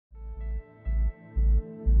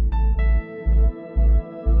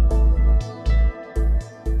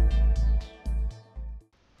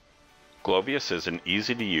Glovius is an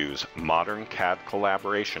easy-to-use, modern CAD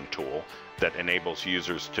collaboration tool that enables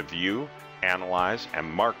users to view, analyze, and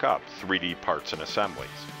mark up 3D parts and assemblies.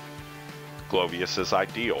 Glovius is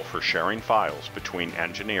ideal for sharing files between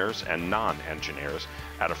engineers and non-engineers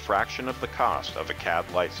at a fraction of the cost of a CAD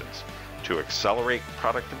license to accelerate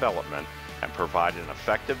product development and provide an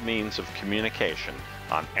effective means of communication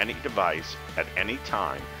on any device at any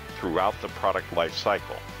time throughout the product life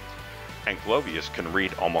cycle. And Glovius can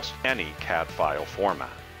read almost any CAD file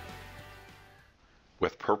format.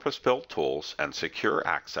 With purpose-built tools and secure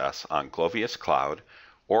access on Glovius Cloud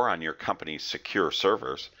or on your company's secure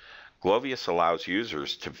servers, Glovius allows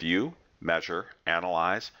users to view, measure,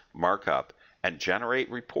 analyze, mark up, and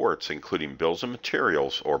generate reports including bills of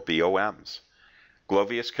materials or BOMs.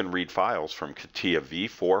 Glovius can read files from CATIA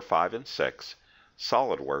V4, 5, and 6,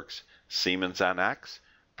 SolidWorks, Siemens NX,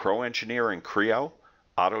 ProEngineer and Creo,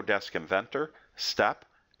 Autodesk Inventor, STEP,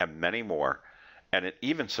 and many more, and it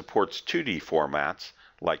even supports 2D formats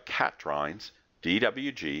like CATDrawings,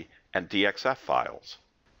 DWG, and DXF files.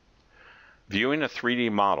 Viewing a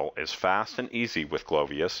 3D model is fast and easy with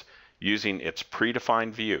Glovius using its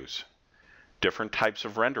predefined views. Different types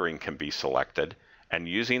of rendering can be selected, and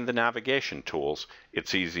using the navigation tools,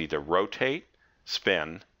 it's easy to rotate,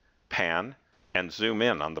 spin, pan, and zoom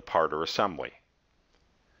in on the part or assembly.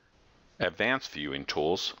 Advanced viewing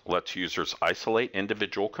tools lets users isolate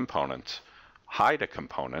individual components, hide a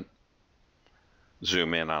component,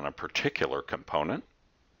 zoom in on a particular component,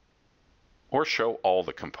 or show all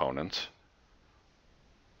the components,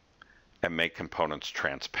 and make components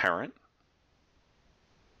transparent,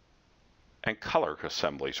 and color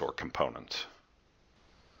assemblies or components.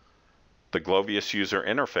 The Glovius user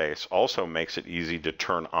interface also makes it easy to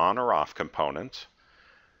turn on or off components,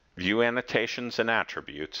 view annotations and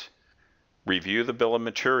attributes, review the bill of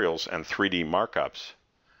materials and 3D markups,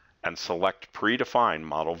 and select predefined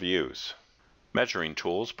model views. Measuring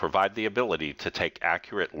tools provide the ability to take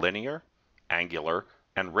accurate linear, angular,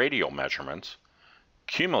 and radial measurements,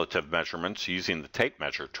 cumulative measurements using the tape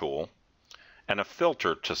measure tool, and a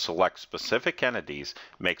filter to select specific entities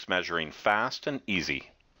makes measuring fast and easy.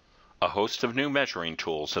 A host of new measuring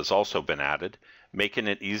tools has also been added, making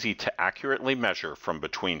it easy to accurately measure from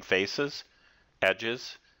between faces,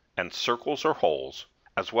 edges, and circles or holes,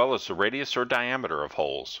 as well as the radius or diameter of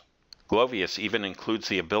holes. Glovius even includes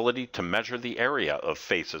the ability to measure the area of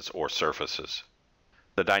faces or surfaces.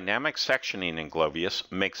 The dynamic sectioning in Glovius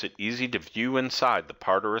makes it easy to view inside the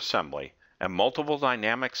part or assembly, and multiple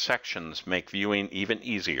dynamic sections make viewing even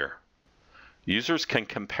easier. Users can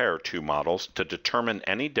compare two models to determine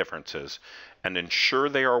any differences and ensure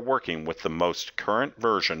they are working with the most current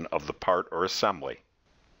version of the part or assembly.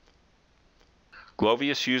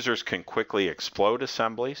 Glovius users can quickly explode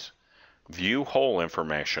assemblies, view hole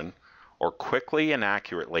information, or quickly and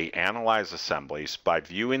accurately analyze assemblies by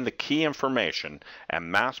viewing the key information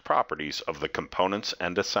and mass properties of the components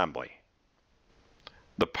and assembly.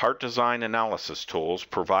 The part design analysis tools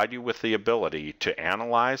provide you with the ability to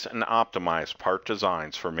analyze and optimize part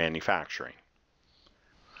designs for manufacturing.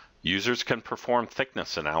 Users can perform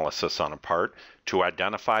thickness analysis on a part to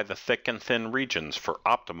identify the thick and thin regions for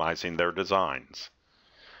optimizing their designs.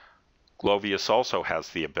 Glovius also has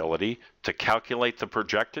the ability to calculate the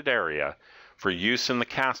projected area for use in the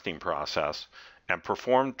casting process and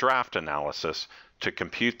perform draft analysis to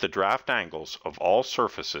compute the draft angles of all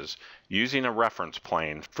surfaces using a reference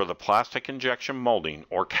plane for the plastic injection molding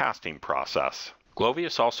or casting process.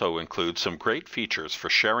 Glovius also includes some great features for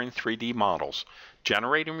sharing 3D models,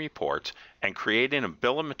 generating reports, and creating a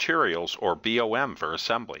bill of materials or BOM for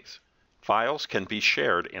assemblies. Files can be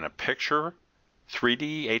shared in a picture,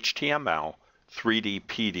 3D HTML, 3D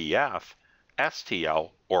PDF,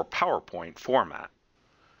 STL, or PowerPoint format.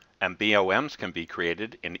 And BOMs can be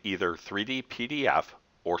created in either 3D PDF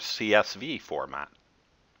or CSV format.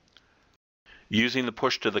 Using the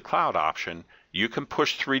Push to the Cloud option, you can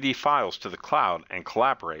push 3D files to the cloud and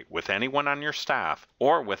collaborate with anyone on your staff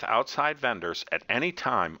or with outside vendors at any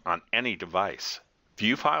time on any device.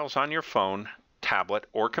 View files on your phone, tablet,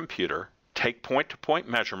 or computer, take point-to-point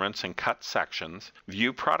measurements and cut sections,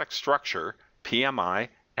 view product structure, PMI,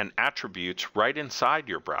 and attributes right inside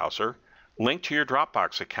your browser, link to your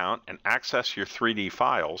Dropbox account and access your 3D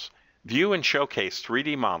files, view and showcase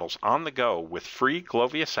 3D models on the go with free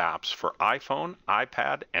Glovius apps for iPhone,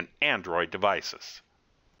 iPad, and Android devices.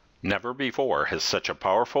 Never before has such a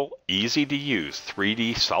powerful, easy-to-use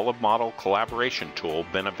 3D solid model collaboration tool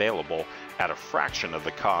been available at a fraction of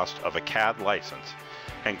the cost of a CAD license,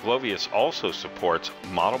 and Glovius also supports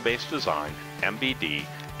model-based design, MBD,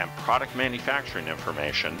 and product manufacturing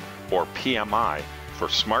information, or PMI, for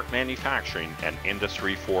smart manufacturing and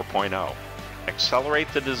Industry 4.0.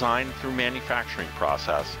 Accelerate the design through manufacturing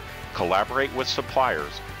process, collaborate with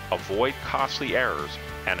suppliers, avoid costly errors,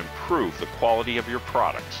 and improve the quality of your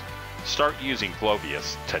products. Start using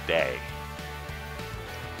Glovius today.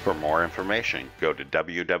 For more information, go to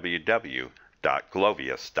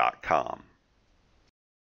www.glovius.com.